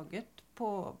överhuvudtaget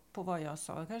på vad jag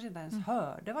sa. Jag kanske inte ens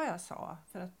hörde vad jag sa.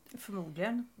 För att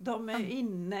Förmodligen. de är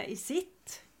inne i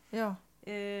sitt. Ja.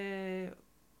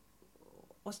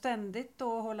 Och ständigt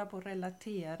då hålla på att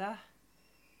relatera.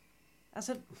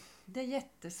 Alltså det är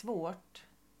jättesvårt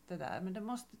det där. Men det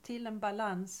måste till en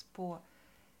balans på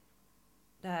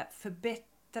det här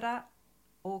förbättra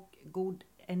och good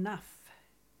enough.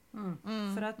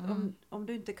 För att om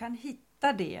du inte kan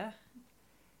hitta det,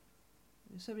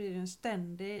 så blir det en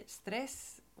ständig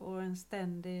stress och en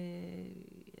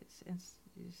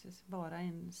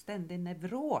ständig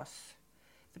neuros.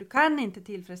 För du kan inte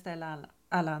tillfredsställa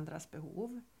alla andras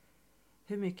behov,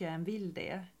 hur mycket jag än vill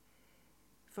det.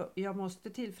 För jag måste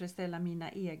tillfredsställa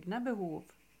mina egna behov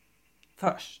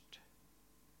först.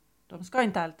 De ska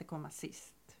inte alltid komma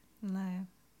sist. Nej.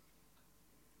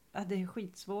 Ja, det är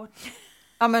skitsvårt.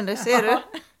 Ja, men det ser du.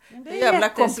 Men Det är jävla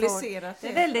jättesvårt. komplicerat. Det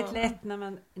är väldigt lätt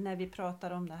när vi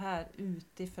pratar om det här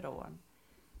utifrån.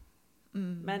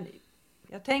 Men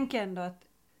jag tänker ändå att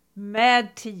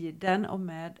med tiden och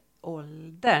med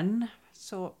åldern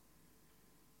så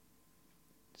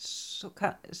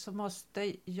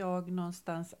måste jag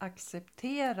någonstans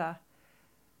acceptera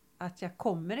att jag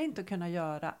kommer inte att kunna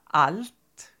göra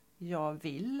allt jag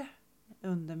vill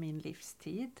under min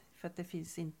livstid. För att det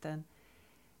finns inte en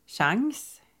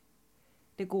chans.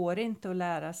 Det går inte att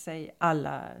lära sig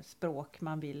alla språk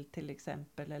man vill till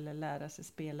exempel. Eller lära sig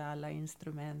spela alla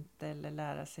instrument. Eller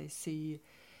lära sig sy.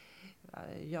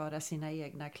 Göra sina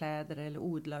egna kläder. Eller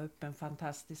odla upp en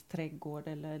fantastisk trädgård.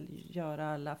 Eller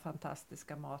göra alla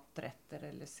fantastiska maträtter.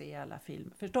 Eller se alla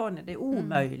filmer. Förstår ni? Det är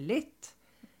omöjligt.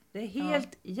 Det är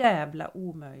helt jävla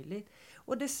omöjligt.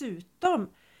 Och dessutom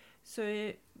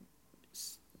så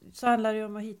handlar det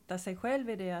om att hitta sig själv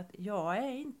i det, att jag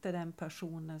är inte den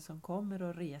personen som kommer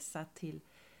att resa till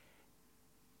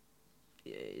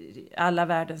alla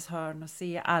världens hörn och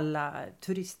se alla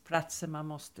turistplatser man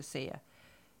måste se.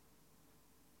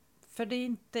 För det är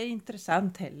inte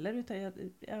intressant heller, utan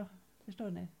förstår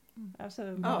ni?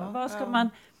 Alltså,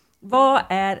 vad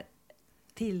är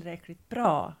tillräckligt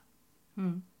bra?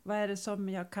 Vad är det som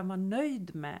jag kan vara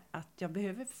nöjd med? Att jag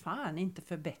behöver fan inte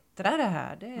förbättra det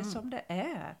här. Det är som det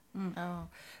är. Ja.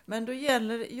 Men då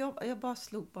gäller, jag bara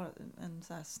slog en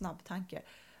så här snabb tanke.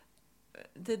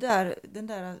 Den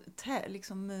där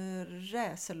liksom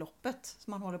racerloppet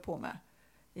som man håller på med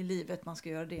i livet. Man ska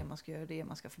göra det,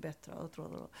 man ska förbättra.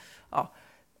 Ja,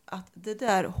 att det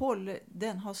där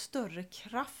den har större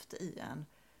kraft i en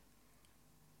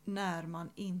när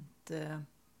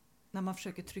man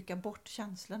försöker trycka bort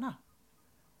känslorna.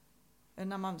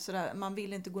 När man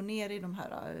vill inte gå ner i de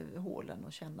här hålen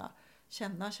och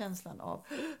känna känslan av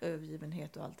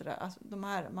övergivenhet och allt det där. Alltså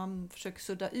man försöker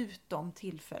sudda ut de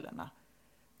tillfällena.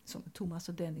 Som Thomas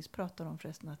och Dennis pratar om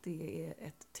förresten, att det är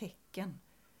ett tecken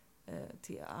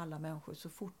till alla människor. Så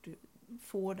fort du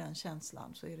får den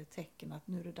känslan så är det ett tecken att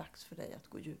nu är det dags för dig att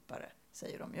gå djupare,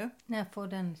 säger de ju. När jag får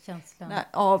den känslan. Nej,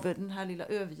 av den här lilla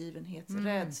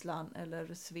övergivenhetsrädslan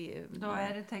eller Då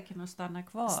är det tecken att stanna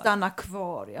kvar. Stanna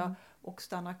kvar, ja. Och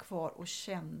stanna kvar och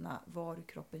känna var i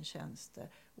kroppen känns det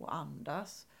och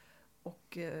andas.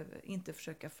 Och inte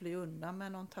försöka fly undan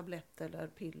med någon tablett eller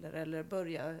piller eller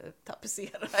börja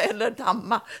tapetsera eller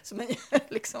damma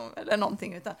eller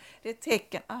någonting. Utan det är ett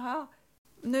tecken,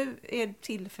 nu är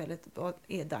tillfället,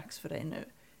 är dags för dig nu.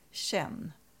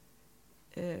 Känn.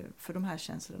 För de här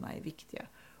känslorna är viktiga.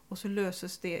 Och så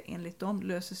löses det, enligt dem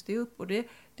löses det upp. Och det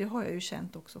har jag ju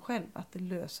känt också själv, att det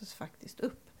löses faktiskt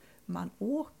upp. Man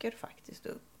åker faktiskt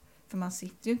upp. För man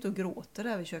sitter ju inte och gråter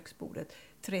där vid köksbordet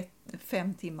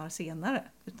 5 timmar senare.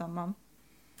 Utan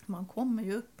man kommer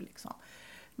ju upp liksom.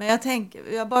 Men jag tänker,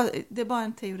 det är bara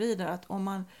en teori där, att om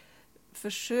man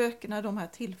försöker, när de här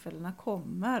tillfällena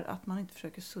kommer, att man inte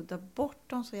försöker sudda bort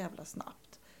dem så jävla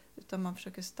snabbt. Utan man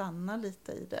försöker stanna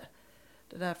lite i det.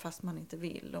 det där fast man inte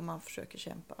vill och man försöker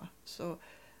kämpa. Så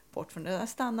bort från det.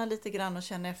 Stanna lite grann och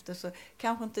känna efter, så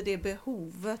kanske inte det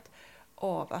behovet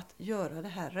av att göra det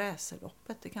här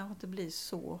racerloppet. Det kanske inte blir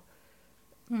så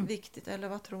viktigt, eller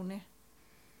vad tror ni?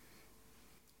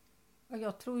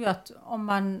 Jag tror ju att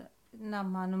när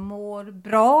man mår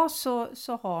bra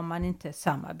så har man inte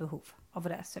samma behov av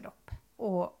racerlopp.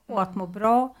 Och att må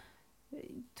bra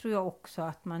tror jag också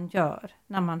att man gör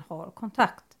när man har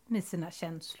kontakt med sina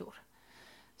känslor.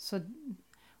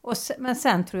 Men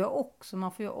sen tror jag också,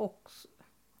 man får ju också,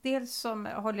 dels som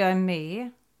håller jag med,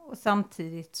 och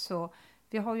samtidigt så,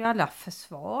 vi har ju alla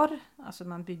försvar, alltså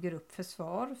man bygger upp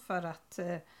försvar för att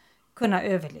kunna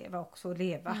överleva också och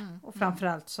leva. Och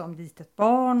framförallt som litet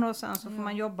barn, och sen så får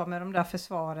man jobba med de där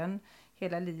försvaren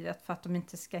hela livet för att de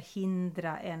inte ska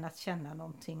hindra en att känna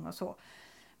någonting och så.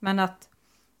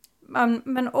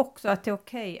 Men också att det är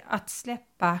okej att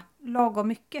släppa lagom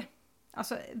mycket.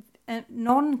 Alltså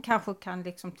någon kanske kan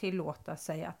liksom tillåta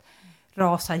sig att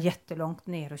rasa jättelångt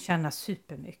ner och känna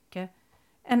supermycket.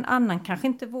 En annan kanske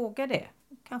inte vågar det.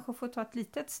 Kanske får ta ett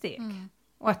litet steg.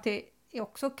 Och att det är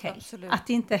också okej. Att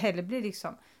det inte heller blir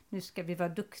liksom, nu ska vi vara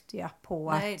duktiga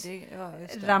på att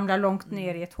ramla långt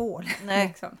ner i ett hål. Nej,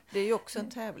 liksom. det är ju också en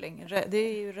tävling. Det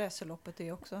är ju racerloppet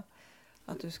det också.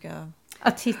 Att du ska...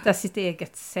 Att hitta sitt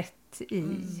eget sätt i...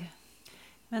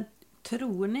 Men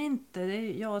tror ni inte,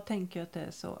 jag tänker att det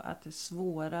är så att det är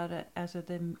svårare, alltså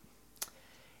det är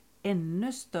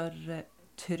ännu större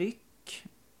tryck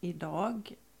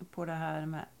idag på det här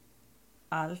med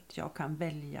allt jag kan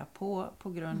välja på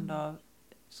grund av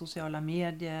sociala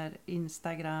medier,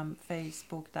 Instagram,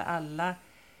 Facebook, där alla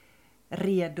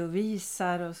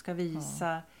redovisar och ska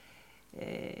visa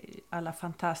alla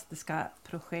fantastiska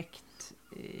projekt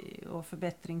och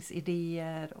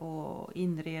förbättringsidéer och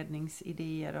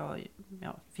inredningsidéer och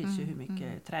det finns ju hur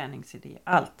mycket träningsidéer,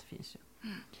 allt finns ju.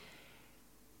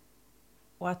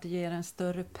 Och att det ger en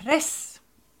större press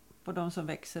på de som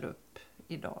växer upp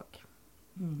idag.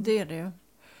 Det är det ju.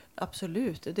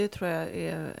 Absolut. Det tror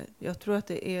jag tror att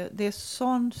det är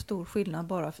sån stor skillnad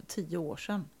bara för 10 år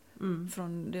sedan.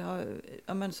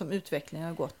 Från som utvecklingen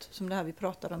har gått, som det här vi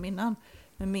pratade om innan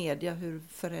med media, hur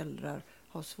föräldrar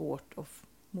har svårt, och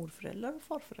morföräldrar och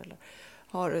farföräldrar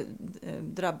har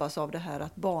drabbats av det här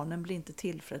att barnen blir inte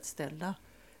tillfredsställda.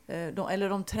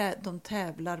 De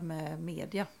tävlar med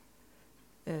media.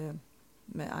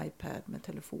 Med iPad, med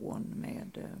telefon,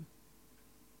 med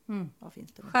vad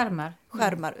finns det?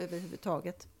 Skärmar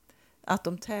överhuvudtaget. Att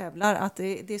de tävlar, att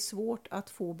det är svårt att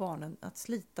få barnen att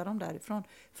slita dem därifrån,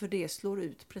 för det slår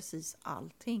ut precis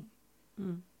allting.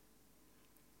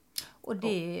 Och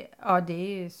det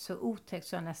är så otäckt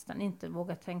så jag nästan inte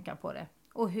vågar tänka på det.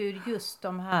 Och hur just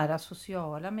de här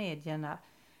sociala medierna,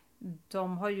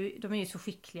 de är ju så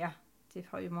skickliga. Det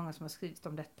har ju många som har skrivit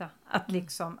om detta. Att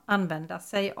liksom använda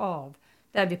sig av,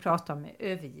 där vi pratar om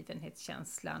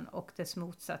övergivenhetskänslan och dess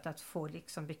motsatt, att få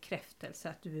liksom bekräftelse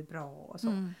att du är bra och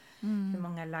så. Hur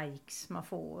många likes man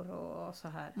får och så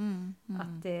här.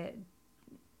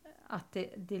 Att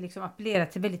det liksom appellerar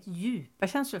till väldigt djupa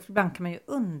känslor. För ibland kan man ju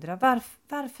undra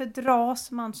varför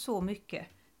dras man så mycket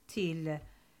till,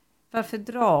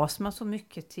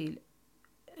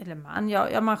 eller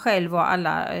man själv och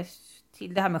alla,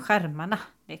 till det här med skärmarna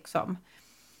liksom.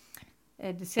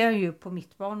 Det ser jag ju på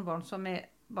mitt barnbarn som är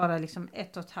bara liksom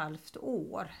 1,5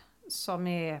 år, som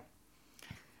är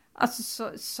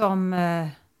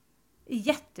är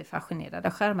jättefascinerad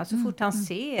av skärmar. Så fort han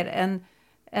ser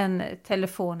en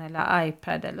telefon eller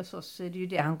iPad eller så är det ju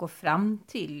det han går fram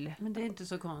till. Men det är inte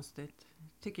så konstigt,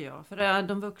 tycker jag. För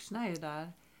de vuxna är ju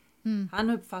där. Han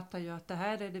uppfattar ju att det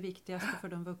här är det viktigaste för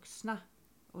de vuxna.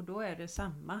 Och då är det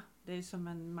samma. Det är som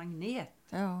en magnet.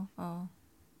 Ja.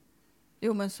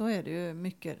 Jo, men så är det ju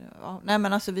mycket. Ja. Nej,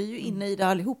 men alltså vi är ju inne i det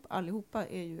allihop. Allihopa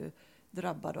är ju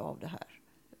drabbade av det här.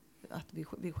 Att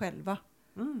vi själva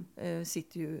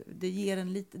sitter ju, det ger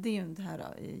det är ju det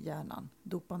här i hjärnan,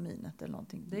 dopaminet eller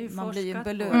någonting. Det är ju man blir ju en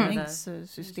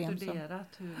belöningssystem.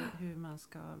 Studerat hur man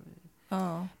ska...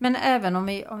 Ja. Men även om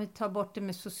vi tar bort det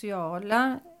med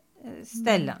sociala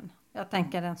ställen. Jag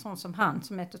tänker en sån som han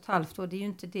som är 1,5 år, det är ju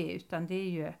inte det, utan det är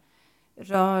ju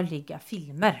rörliga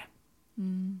filmer.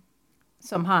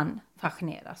 Som han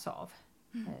fascineras av.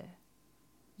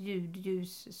 Ljud,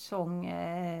 ljus, sång,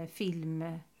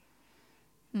 film.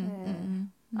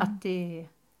 Att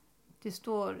det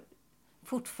står...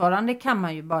 Fortfarande kan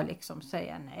man ju bara liksom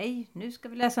säga nej, nu ska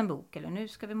vi läsa en bok, eller nu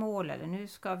ska vi måla,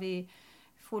 eller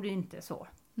får du inte så.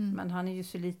 Men han är ju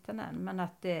så liten än. Men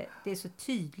att det är så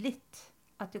tydligt,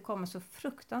 att det kommer så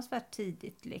fruktansvärt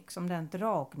tidigt, liksom den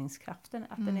dragningskraften,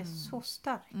 att den är så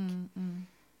stark.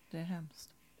 Det är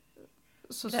hemskt.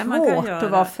 så Det man kan svårt göra.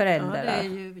 att vara förälder. Ja, det är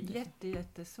ju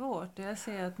jättesvårt. Jag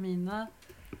ser att mina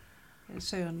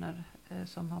söner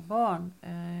som har barn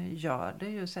gör det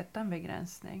ju, sätta en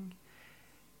begränsning.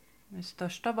 Min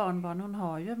största barnbarn, hon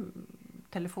har ju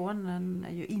telefonen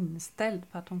är ju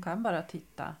inställd på att hon kan bara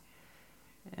titta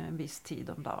en viss tid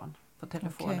om dagen på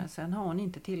telefonen. Okej. Sen har hon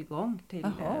inte tillgång till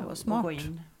Jaha, vad att smart. gå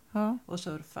in Ja. och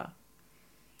surfa.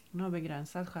 Hon har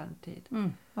begränsad skärmtid.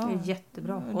 Mm. Det är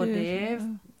jättebra. Och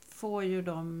det får ju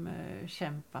de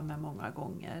kämpa med många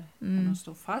gånger. Men de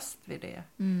står fast vid det.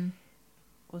 Mm.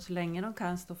 Och så länge de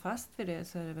kan stå fast vid det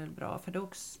så är det väl bra. För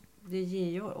det ger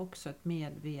ju också ett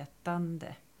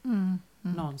medvetande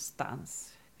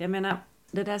någonstans. Jag menar,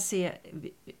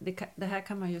 det här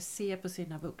kan man ju se på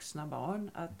sina vuxna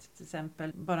barn. Att till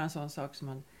exempel, bara en sån sak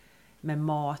som med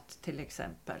mat till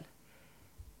exempel.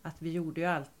 Att vi gjorde ju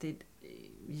alltid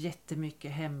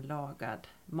jättemycket hemlagad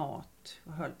mat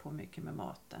och höll på mycket med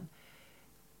maten.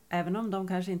 Även om de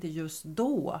kanske inte just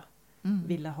då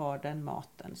ville ha den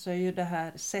maten, så är ju det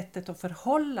här sättet att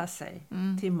förhålla sig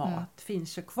till mat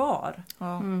finns ju kvar.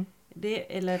 Ja.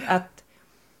 Eller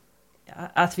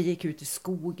att vi gick ut i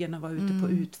skogen och var ute på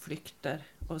utflykter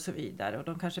och så vidare. Och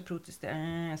de kanske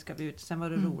protesterade, ska vi ut? Sen var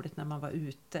det roligt när man var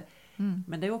ute.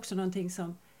 Men det är också någonting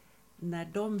som, när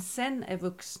de sen är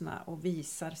vuxna och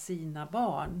visar sina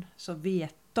barn, så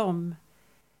vet de,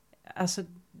 alltså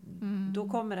då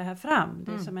kommer det här fram,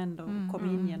 det som ändå kom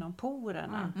in genom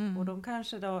porerna. Och de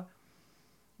kanske då,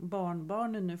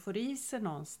 barnbarnen nu får i sig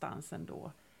någonstans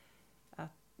ändå,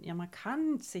 att man kan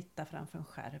inte sitta framför en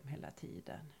skärm hela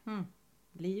tiden.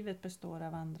 Livet består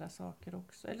av andra saker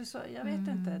också. Eller så, jag vet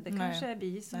inte, det kanske är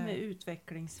vi som är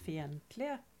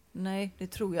utvecklingsfientliga. Nej, det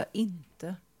tror jag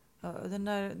inte. Ja,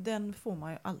 den får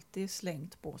man ju alltid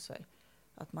slängt på sig.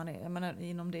 Att man är, jag menar,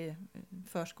 inom det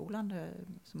förskolan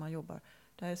som man jobbar,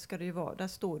 där ska det ju vara, där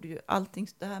står det ju allting,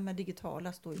 det här med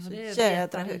digitala står ju så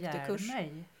jädra högt i kurs.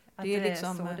 Att Det är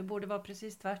liksom, så. Det borde vara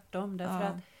precis tvärtom. Därför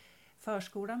att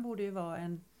förskolan borde ju vara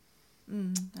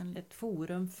ett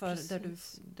forum för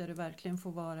där du verkligen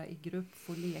får vara i grupp,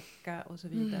 få leka och så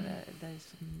vidare. Det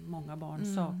som många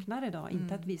barn saknar idag.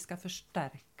 Inte att vi ska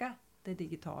förstärka det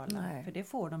digitala. Nej. För det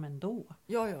får de ändå.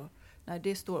 Ja. Nej,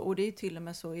 det står, och det är till och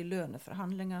med så i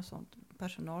löneförhandlingar och sånt.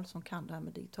 Personal som kan det här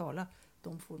med digitala,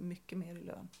 de får mycket mer i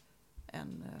lön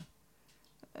än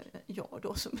jag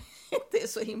då, som inte är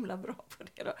så himla bra på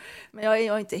det då. Men jag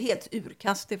är inte helt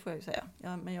urkast, det får jag ju säga.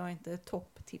 Men jag är inte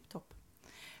tipptopp.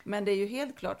 Men det är ju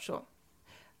helt klart så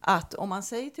att om man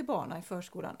säger till barnen i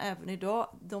förskolan, även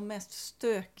idag, de mest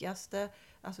stökigaste,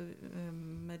 alltså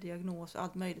med diagnos och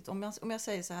allt möjligt. Om jag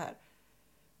säger så här,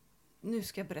 nu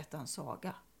ska jag berätta en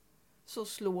saga, så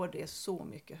slår det så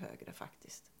mycket högre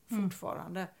faktiskt,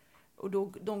 fortfarande. Och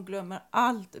då, de glömmer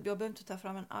allt. Jag behöver inte ta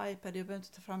fram en iPad, jag behöver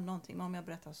inte ta fram någonting. Men om jag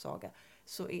berättar en saga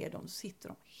så sitter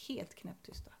de helt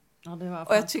knäpptysta. Ja, det var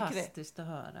Och jag fantastiskt att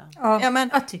höra. Ja, men,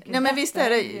 jag tycker nej, men visst är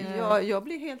det. är- Jag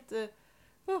blir helt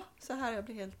så här. Jag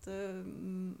blir helt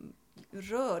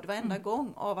rörd varenda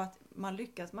gång av att man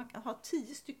lyckas. Man kan ha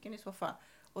 10 stycken i så fall.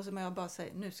 Och så må jag bara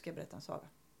säga, nu ska jag berätta en saga.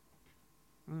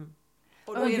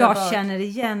 Och då är det Jag bara- känner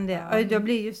igen det. Jag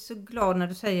blir ju så glad när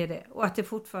du säger det. Och att det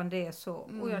fortfarande är så.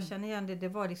 Och jag känner igen det. Det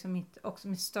var liksom mitt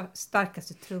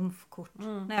starkaste trumfkort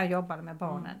när jag jobbade med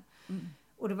barnen.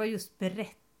 Och det var just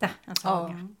berätta en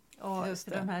saga. Och Just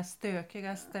för det. de här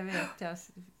stökigaste vet jag,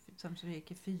 som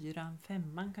gick i 4,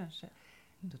 5 kanske.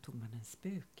 Då tog man en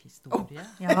spökhistoria.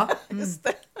 Ja. Just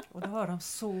det. Och då var de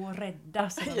så rädda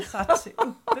så de satt sig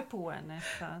uppe på en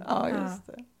nästan. Ja, just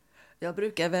det. Jag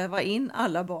brukar väva in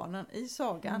alla barnen i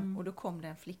sagan. Och då kom det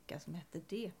en flicka som hette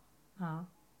D. Ja.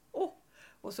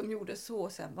 Och som gjorde så.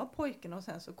 Och sen var pojken, och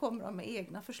sen så kommer de med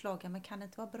egna förslag. Ja, men kan det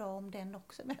inte vara bra om den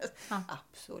också? Men,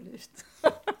 absolut.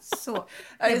 Så.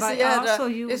 Det är så jädra, så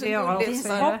det är gjorde så jag gulligt.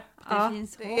 också. Ja, Ja.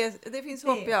 det finns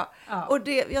hopp, ja. Ja. Och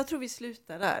jag tror vi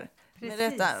slutar där. Med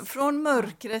Precis. detta. Från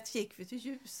mörkret gick vi till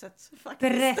ljuset. Faktiskt.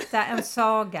 Berätta en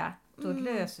saga. Då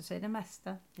löser sig det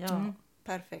mesta. Ja.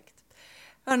 Perfekt.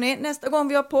 Hörrni, nästa gång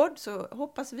vi har podd så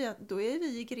hoppas vi att då är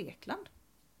vi i Grekland.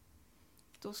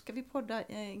 Då ska vi podda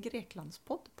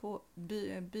Greklandspodd på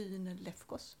byn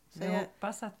Lefkos. Jag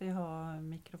hoppas att vi har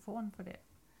mikrofon för det.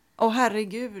 Åh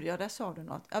herregud, ja där sa du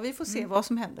något. Ja, vi får se vad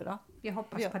som händer då. Vi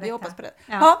hoppas på Vi detta. hoppas på det.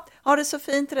 Ja. Ja, ha det så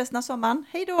fint resten av sommaren.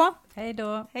 Hej då! Hej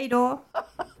då! Hej då!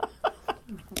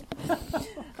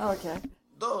 Okay.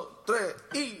 2,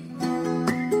 3 y...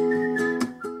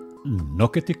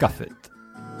 Locket i kaffet.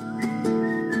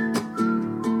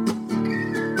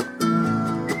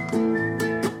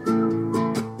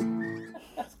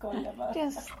 Det är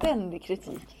en ständig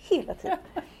kritik hela tiden.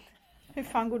 Hur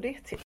fan går det till?